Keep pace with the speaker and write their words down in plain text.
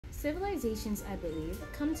Civilizations, I believe,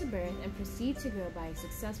 come to birth and proceed to grow by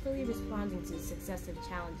successfully responding to successive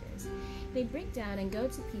challenges. They break down and go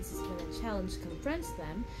to pieces when a challenge confronts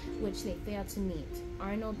them, which they fail to meet.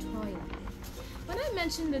 Arnold Toynbee. When I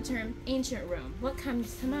mention the term ancient Rome, what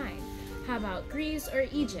comes to mind? How about Greece or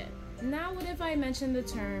Egypt? Now what if I mention the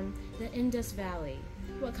term the Indus Valley?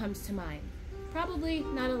 What comes to mind? Probably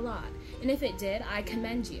not a lot, and if it did, I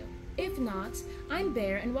commend you. If not, I'm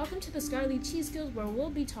Bear, and welcome to the Scarly Cheese Guild, where we'll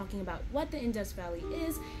be talking about what the Indus Valley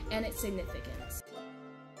is and its significance.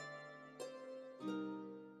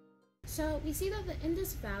 So, we see that the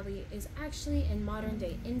Indus Valley is actually in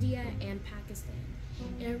modern-day India and Pakistan.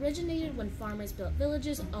 It originated when farmers built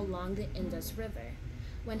villages along the Indus River.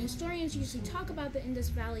 When historians usually talk about the Indus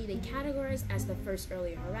Valley, they categorize as the first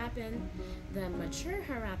early Harappan, the mature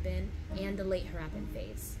Harappan, and the late Harappan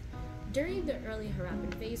phase. During the early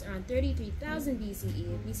Harappan phase, around 33,000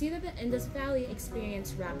 BCE, we see that the Indus Valley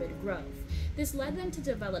experienced rapid growth. This led them to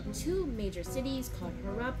develop two major cities called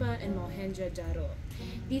Harappa and Mohenjo-daro.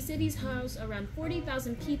 These cities housed around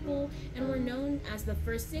 40,000 people and were known as the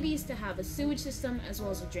first cities to have a sewage system as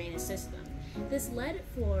well as a drainage system. This led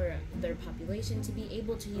for their population to be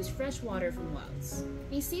able to use fresh water from wells.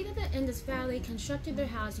 We see that the Indus Valley constructed their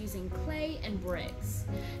house using clay and bricks.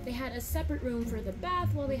 They had a separate room for the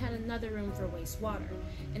bath while they had another room for wastewater.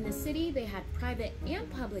 In the city, they had private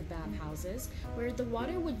and public bathhouses where the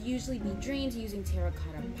water would usually be drained using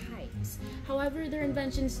terracotta pipes. However, their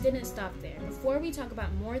inventions didn't stop there. Before we talk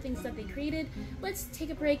about more things that they created, let's take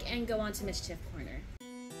a break and go on to Mischief Corner.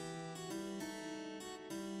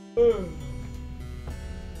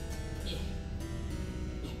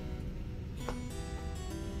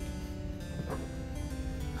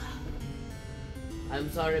 I'm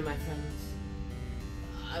sorry, my friends.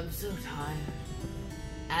 I'm so tired.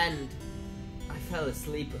 And I fell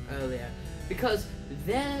asleep earlier because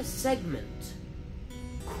their segment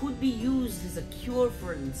could be used as a cure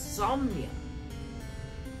for insomnia.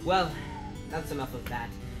 Well, that's enough of that.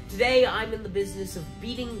 Today, I'm in the business of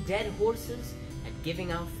beating dead horses and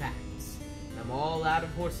giving out facts. And I'm all out of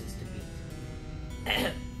horses to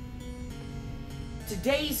beat.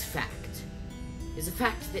 Today's fact is a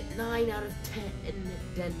fact that 9 out of 10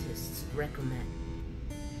 dentists recommend.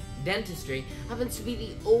 Dentistry happens to be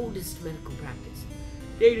the oldest medical practice,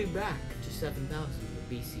 dating back to 7,000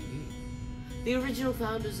 BCE. The original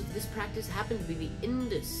founders of this practice happened to be the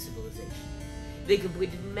Indus civilization. They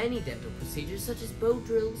completed many dental procedures such as bow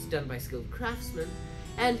drills done by skilled craftsmen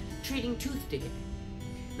and treating tooth decay.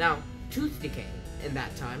 Now, tooth decay in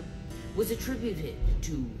that time was attributed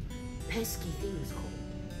to pesky things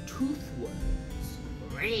called toothworms.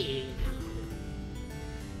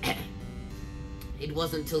 It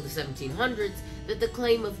wasn't until the 1700s that the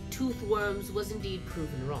claim of toothworms was indeed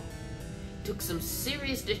proven wrong. It took some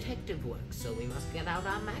serious detective work, so we must get out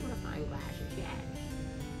our magnifying glasses, yes.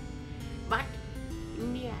 But,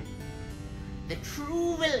 in the end, the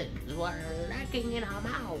true villains were lurking in our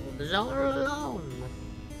mouths all along.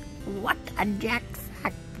 What a jack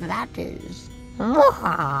fact that is.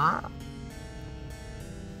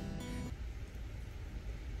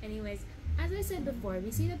 Anyways, as I said before,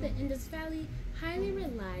 we see that the Indus Valley highly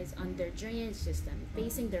relies on their drainage system,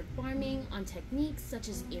 basing their farming on techniques such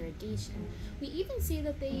as irrigation. We even see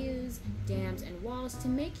that they use dams and walls to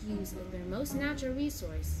make use of their most natural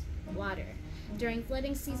resource, water. During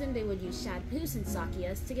flooding season, they would use shadpus and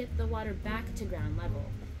sakyas to get the water back to ground level.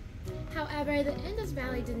 However, the Indus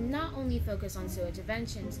Valley did not only focus on sewage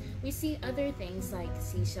inventions. We see other things like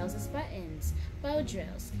seashells as buttons, bow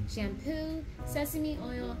drills, shampoo, sesame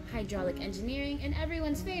oil, hydraulic engineering, and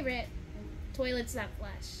everyone's favorite, toilets that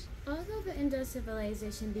flush. Although the Indus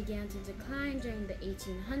civilization began to decline during the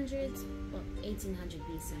 1800s, 1800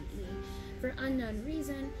 BCE, for unknown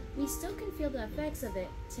reason, we still can feel the effects of it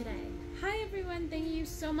today. Hi everyone, thank you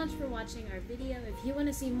so much for watching our video. If you want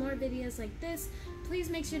to see more videos like this, please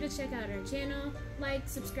make sure to check out our channel, like,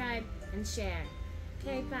 subscribe, and share.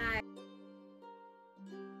 Okay, bye.